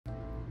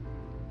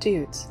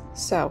Dudes,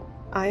 so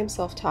I am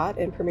self-taught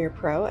in Premiere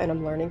Pro and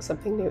I'm learning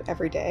something new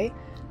every day.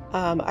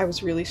 I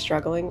was really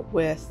struggling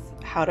with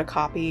how to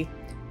copy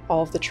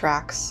all of the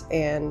tracks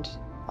and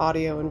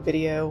audio and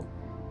video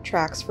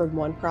tracks from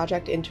one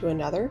project into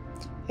another,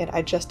 and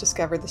I just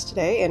discovered this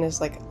today and is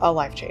like a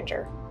life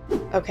changer.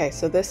 Okay,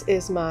 so this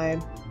is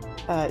my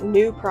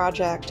new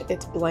project.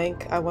 It's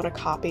blank. I want to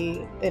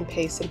copy and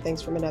paste some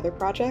things from another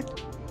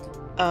project.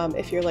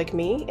 If you're like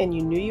me and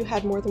you knew you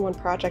had more than one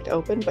project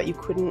open but you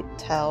couldn't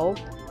tell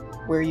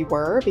where you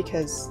were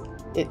because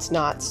it's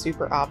not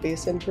super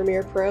obvious in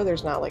Premiere Pro,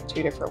 there's not like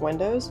two different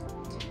windows.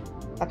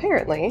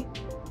 Apparently,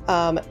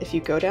 if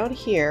you go down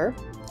here,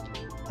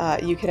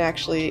 you can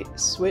actually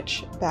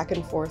switch back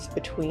and forth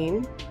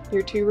between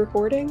your two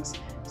recordings.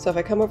 So if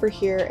I come over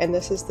here and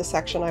this is the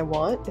section I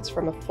want, it's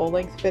from a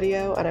full-length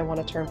video and I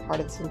want to turn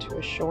part of this into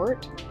a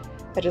short,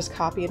 I just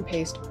copy and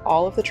paste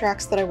all of the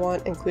tracks that I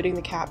want, including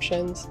the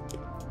captions,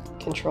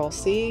 Control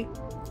C,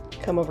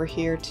 come over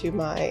here to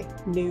my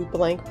new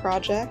blank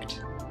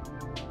project,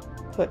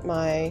 put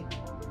my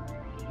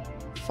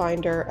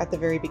finder at the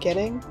very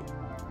beginning,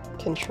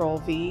 Control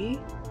V,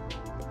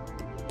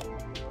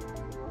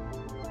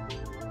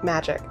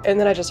 magic. And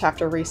then I just have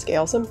to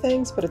rescale some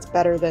things, but it's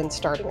better than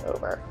starting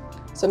over.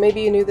 So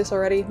maybe you knew this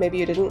already, maybe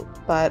you didn't,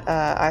 but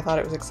I thought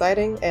it was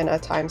exciting and a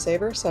time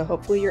saver, so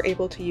hopefully you're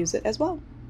able to use it as well.